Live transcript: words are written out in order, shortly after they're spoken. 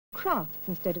crafts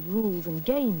instead of rules and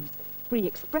games, free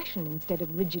expression instead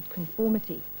of rigid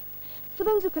conformity. For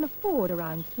those who can afford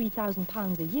around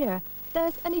 £3,000 a year,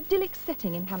 there's an idyllic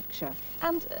setting in Hampshire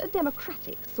and a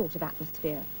democratic sort of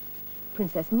atmosphere.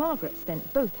 Princess Margaret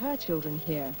sent both her children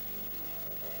here.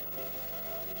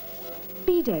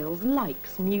 Bedales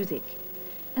likes music,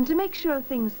 and to make sure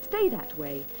things stay that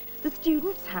way, the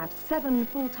students have 7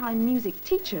 full-time music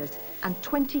teachers and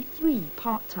 23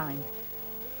 part-time.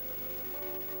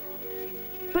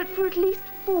 But for at least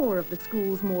 4 of the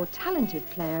school's more talented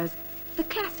players, the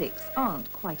classics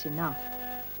aren't quite enough.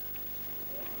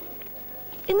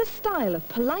 In the style of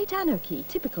polite anarchy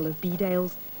typical of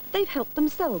Bedales, they've helped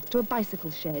themselves to a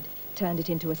bicycle shed, turned it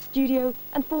into a studio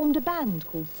and formed a band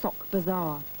called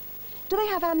Bazar. Do they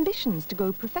have ambitions to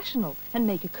go professional and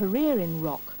make a career in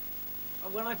rock?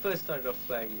 When I first started off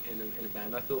playing in a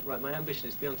band, I thought, right, my ambition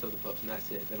is to be on Top of the Pops and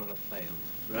that's it, then I'll have failed,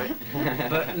 right?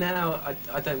 But now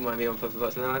I don't mind being on Top of the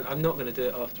Pops, and I'm not going to do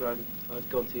it after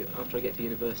after I get to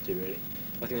university, really.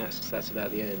 I think that's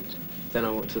about the end. Then I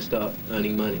want to start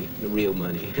earning money, the real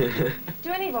money.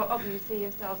 Do any of you see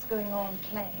yourselves going on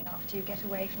playing after you get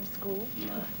away from school?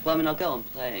 No. Well, I mean, I'll go on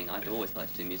playing. I'd always like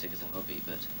to do music as a hobby,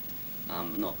 but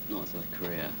not as a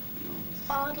career. You know,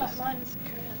 I'd like mine as a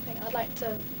career, I think. I'd like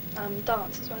to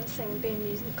dance as well as sing, be in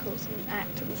musicals and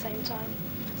act at the same time.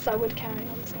 So I would carry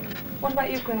on singing. What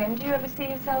about you, Graham? Do you ever see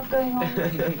yourself going on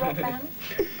with rock bands?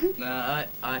 No,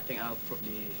 I think I'll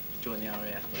probably join the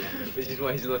RAF. Which is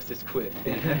why he's lost his quip.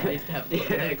 I used to have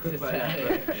quit by that,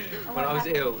 right. When I was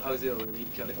ill and he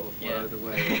cut it off while I was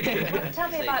away. Tell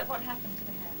me about what happened to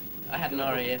the hair. I had an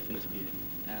RAF interview,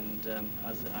 and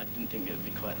I didn't think it would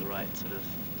be quite the right sort of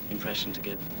impression to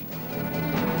give.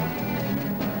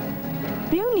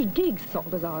 The only gigs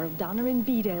Bazar have done are in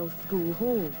Bedale's school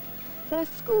hall. Their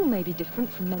school may be different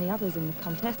from many others in the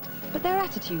contest, but their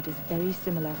attitude is very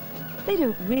similar. They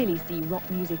don't really see rock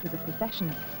music as a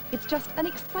profession. It's just an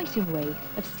exciting way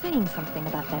of saying something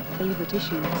about their favourite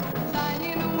issues.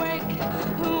 Lying awake,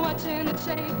 watching it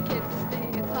shake, it's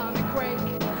the atomic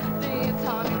quake, the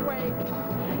atomic quake.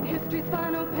 History's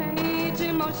final page,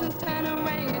 emotions turn and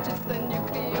rage, it's the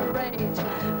nuclear rage,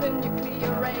 the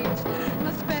nuclear rage.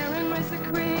 No sparing race of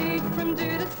creed from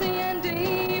due to C and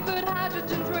D, but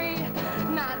hydrogen 3,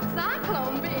 not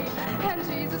cyclone B, and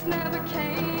Jesus never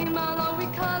came, although we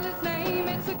call his name,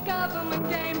 it's a government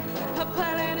game, a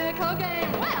political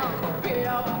game. Well,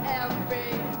 B-O-M-B,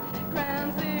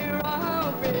 ground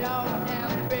zero,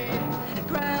 B-O-M-B,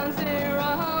 ground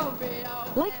zero,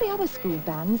 B-O-M-B. Like the other school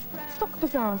bands,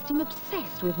 Bazar seem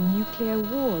obsessed with nuclear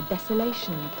war,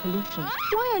 desolation, and pollution.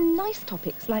 Why are nice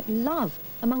topics like love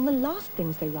among the last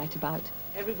things they write about?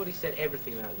 Everybody said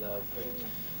everything about love.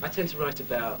 I tend to write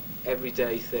about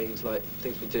everyday things, like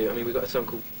things we do. I mean, we've got a song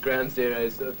called Ground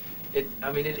Zeroes.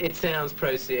 It sounds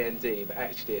pro-CND, but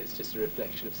actually it's just a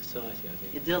reflection of society, I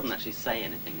think. It doesn't actually say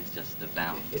anything, it's just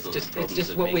about it's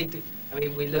just what we do. I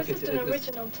mean, we look at it as... It's just an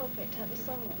original topic to have a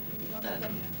song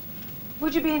on.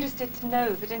 Would you be interested to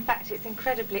know that, in fact, it's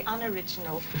incredibly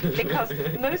unoriginal, because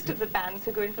most of the bands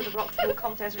who go in for the Rock School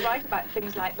contest write about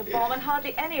things like the bomb, and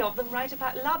hardly any of them write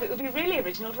about love. It would be really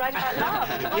original to write about love.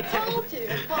 I told you.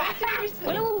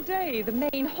 Well, all day, the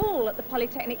main hall at the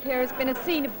Polytechnic here has been a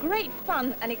scene of great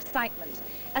fun and excitement,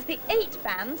 as the 8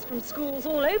 bands from schools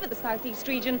all over the southeast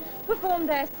region perform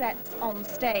their sets on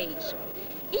stage.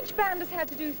 Each band has had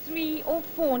to do 3 or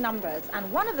 4 numbers,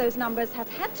 and one of those numbers has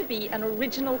had to be an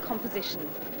original composition.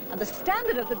 And the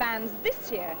standard of the bands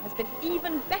this year has been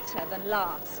even better than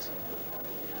last.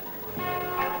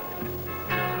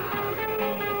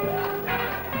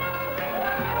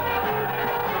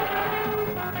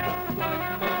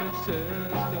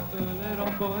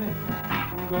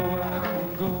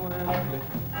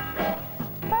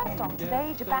 First on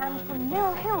stage, a band from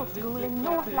Mill Hill School in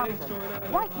North London,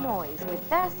 White Noise, with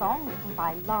their song written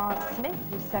by Lars Smith,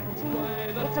 who's 17.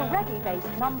 It's a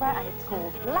reggae-based number and it's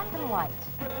called Black and White.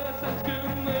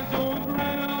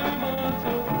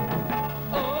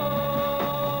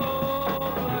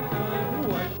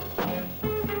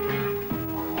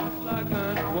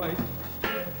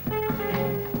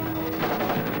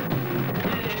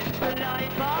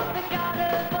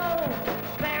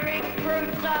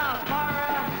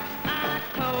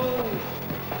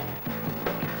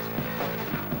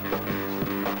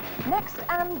 Next,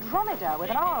 Andromeda with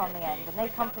an R on the end, and they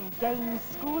come from Gaines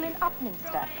School in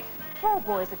Upminster. 4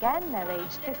 boys again, they're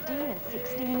aged 15 and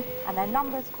 16, and their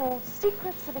number's called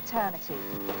Secrets of Eternity.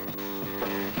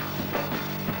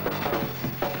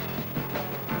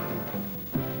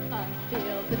 I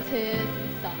feel the tears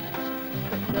inside,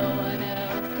 but no one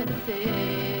else can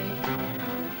see.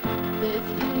 This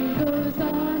thing goes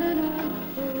on and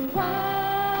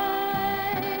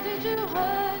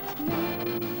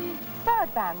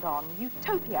third band on,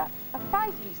 Utopia, a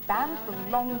 5-piece band from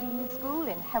Longdean School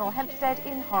in Hemel Hempstead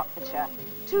in Hertfordshire.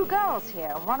 2 girls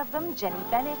here, and one of them, Jenny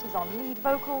Bennett, is on lead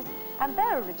vocals, and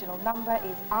their original number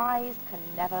is Eyes Can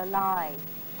Never Lie.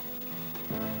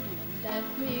 You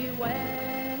left me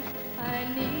when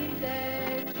I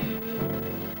needed you,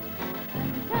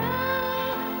 and now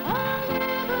I'll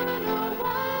never know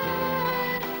why.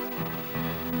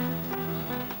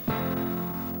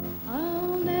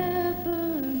 I'll never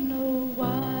know why.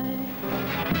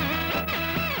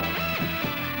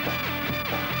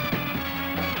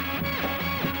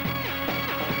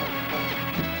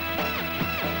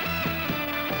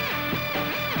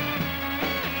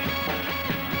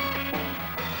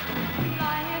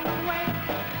 Lying awake,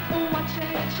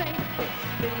 watching it shake, it's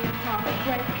the atomic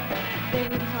break, the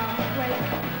atomic break.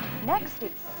 Next,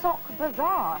 it's Sock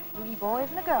Bazar, 3 boys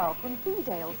and a girl from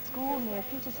Bedale School near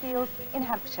Petersfield in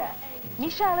Hampshire.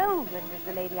 Misty Oldland is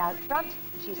the lady out front.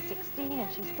 She's 16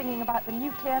 and she's singing about the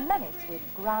nuclear menace with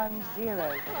Ground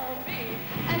Zero. Oh, me.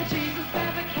 And Jesus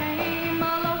never came,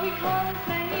 although we call his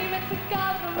name. It's a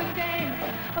government game,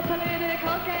 a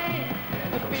political game.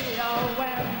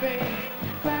 B-O-M-B,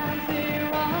 Ground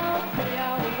Zero,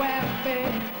 B-O-M-B,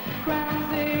 Ground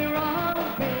Zero,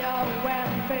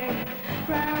 B-O-M-B,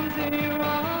 Ground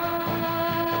Zero.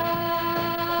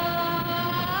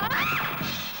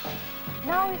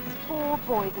 Now it's 4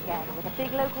 boys again, with a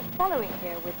big local following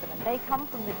here with them, and they come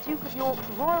from the Duke of York's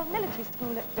Royal Military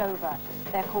School at Dover.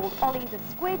 They're called Ollie the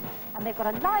Squid, and they've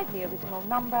got a lively original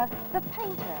number, The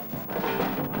Painters.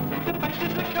 The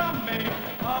painters are coming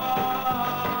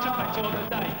to paint all the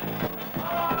day.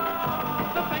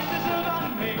 The painters are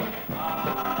running,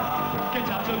 get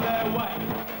out of their way.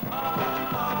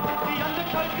 The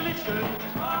undercoat glistens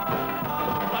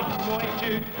like morning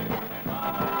dew.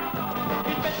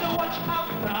 You'd better watch out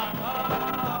now,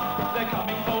 they're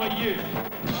coming for you.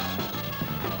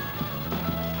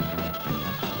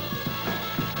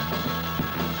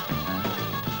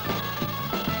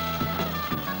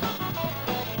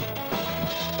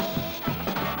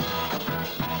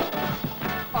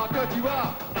 I cut you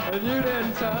up, and you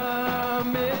didn't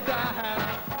turn me down.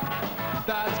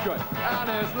 That's good, and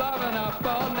there's love enough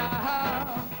for now.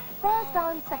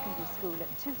 Down Secondary School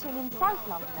at Tooting in South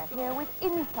London are here with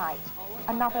Insight,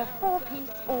 another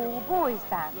 4-piece all-boys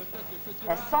band.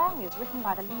 Their song is written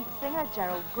by the lead singer,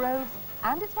 Gerald Groves,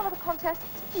 and it's one of the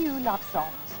contest's few love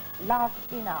songs, Love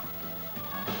Enough.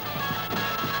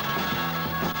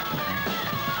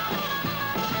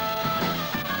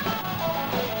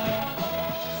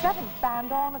 Seventh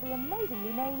band on are the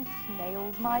amazingly named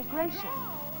Snails Migration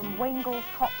from Wangle's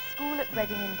Copse School at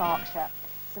Reading in Berkshire.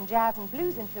 Some jazz and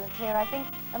blues influence here, I think,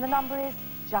 and the number is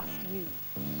Just You.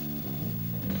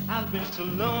 I've been so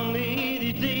lonely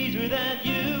these days without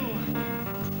you.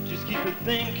 Just keep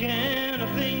thinking of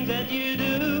things that you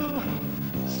do.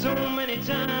 So many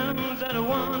times that I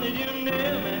wanted you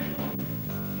near me.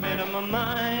 Made up my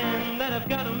mind that I've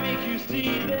got to make you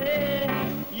see that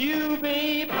you,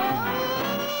 babe,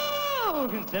 oh,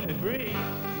 can set me free.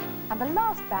 And the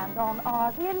last band on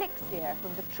are The Elixir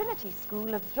from the Trinity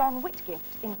School of John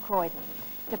Whitgift in Croydon.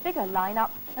 It's a bigger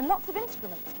lineup and lots of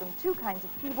instruments from 2 kinds of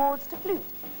keyboards to flute.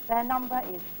 Their number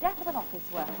is Death of an Office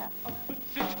Worker.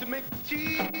 Six to make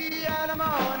tea and the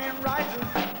morning rises.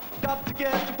 Got to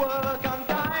get to work on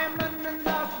time and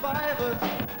our survivors.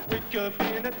 Wake up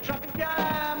in a traffic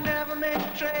jam, never make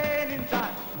a train in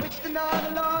time. Which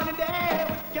another lonely day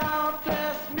with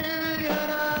countless million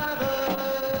others.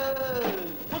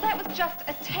 Just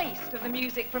a taste of the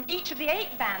music from each of the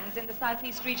 8 bands in the South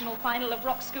East Regional Final of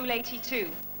Rock School 82.